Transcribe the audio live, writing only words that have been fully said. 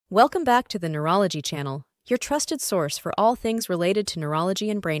Welcome back to the Neurology channel, your trusted source for all things related to neurology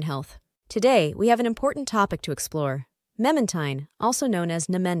and brain health. Today, we have an important topic to explore: Memantine, also known as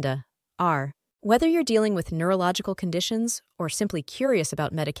Namenda, R. Whether you're dealing with neurological conditions or simply curious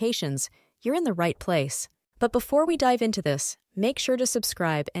about medications, you're in the right place. But before we dive into this, make sure to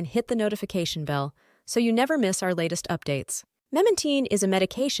subscribe and hit the notification bell so you never miss our latest updates. Memantine is a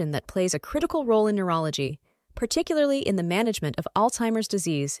medication that plays a critical role in neurology, particularly in the management of Alzheimer's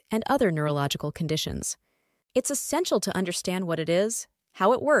disease and other neurological conditions. It's essential to understand what it is,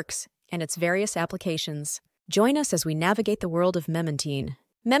 how it works, and its various applications. Join us as we navigate the world of Memantine.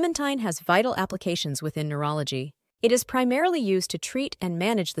 Memantine has vital applications within neurology. It is primarily used to treat and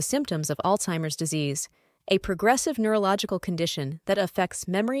manage the symptoms of Alzheimer's disease, a progressive neurological condition that affects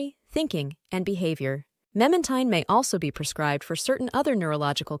memory, thinking, and behavior. Memantine may also be prescribed for certain other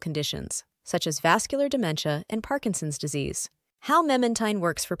neurological conditions, such as vascular dementia and Parkinson's disease. How Memantine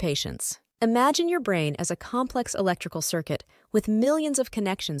works for patients. Imagine your brain as a complex electrical circuit with millions of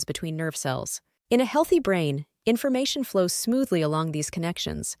connections between nerve cells. In a healthy brain, information flows smoothly along these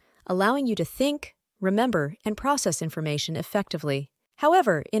connections, allowing you to think, remember, and process information effectively.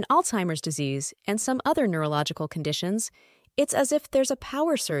 However, in Alzheimer's disease and some other neurological conditions, it's as if there's a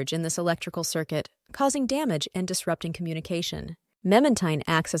power surge in this electrical circuit, causing damage and disrupting communication. Memantine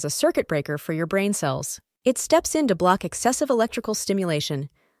acts as a circuit breaker for your brain cells. It steps in to block excessive electrical stimulation,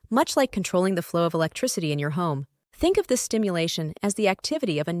 much like controlling the flow of electricity in your home. Think of this stimulation as the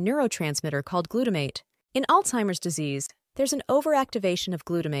activity of a neurotransmitter called glutamate. In Alzheimer's disease, there's an overactivation of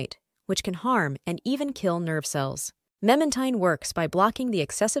glutamate, which can harm and even kill nerve cells. Memantine works by blocking the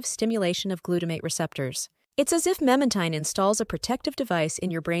excessive stimulation of glutamate receptors. It's as if Memantine installs a protective device in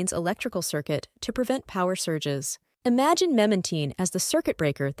your brain's electrical circuit to prevent power surges. Imagine Memantine as the circuit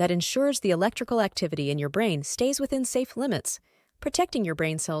breaker that ensures the electrical activity in your brain stays within safe limits, protecting your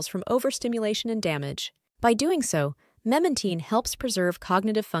brain cells from overstimulation and damage. By doing so, Memantine helps preserve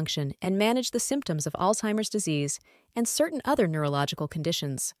cognitive function and manage the symptoms of Alzheimer's disease and certain other neurological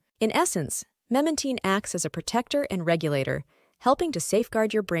conditions. In essence, Memantine acts as a protector and regulator, helping to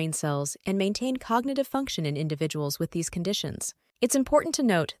safeguard your brain cells and maintain cognitive function in individuals with these conditions. It's important to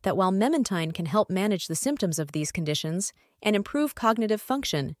note that while Memantine can help manage the symptoms of these conditions and improve cognitive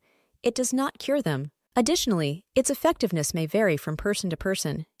function, it does not cure them. Additionally, its effectiveness may vary from person to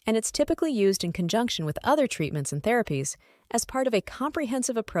person, and it's typically used in conjunction with other treatments and therapies as part of a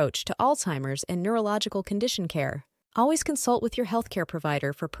comprehensive approach to Alzheimer's and neurological condition care. Always consult with your healthcare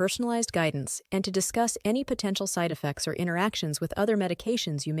provider for personalized guidance and to discuss any potential side effects or interactions with other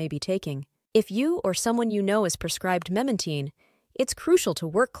medications you may be taking. If you or someone you know is prescribed Memantine, it's crucial to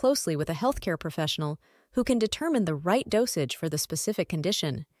work closely with a healthcare professional who can determine the right dosage for the specific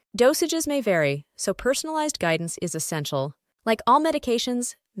condition. Dosages may vary, so personalized guidance is essential. Like all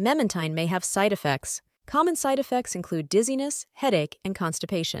medications, Memantine may have side effects. Common side effects include dizziness, headache, and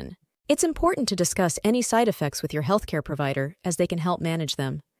constipation. It's important to discuss any side effects with your healthcare provider as they can help manage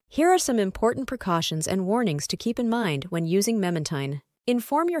them. Here are some important precautions and warnings to keep in mind when using Memantine.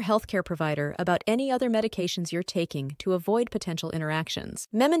 Inform your healthcare provider about any other medications you're taking to avoid potential interactions.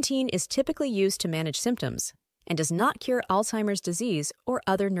 Memantine is typically used to manage symptoms and does not cure Alzheimer's disease or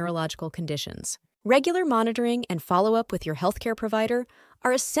other neurological conditions. Regular monitoring and follow-up with your healthcare provider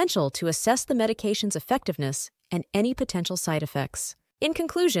are essential to assess the medication's effectiveness and any potential side effects. In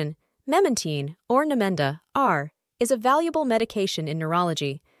conclusion, Memantine, or Namenda, R, is a valuable medication in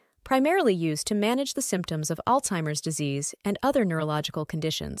neurology, primarily used to manage the symptoms of Alzheimer's disease and other neurological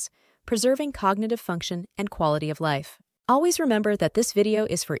conditions, preserving cognitive function and quality of life. Always remember that this video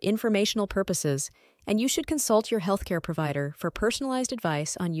is for informational purposes, and you should consult your healthcare provider for personalized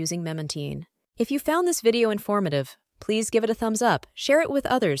advice on using Memantine. If you found this video informative, please give it a thumbs up, share it with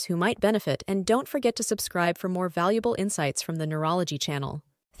others who might benefit, and don't forget to subscribe for more valuable insights from the Neurology channel.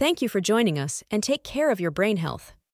 Thank you for joining us, and take care of your brain health.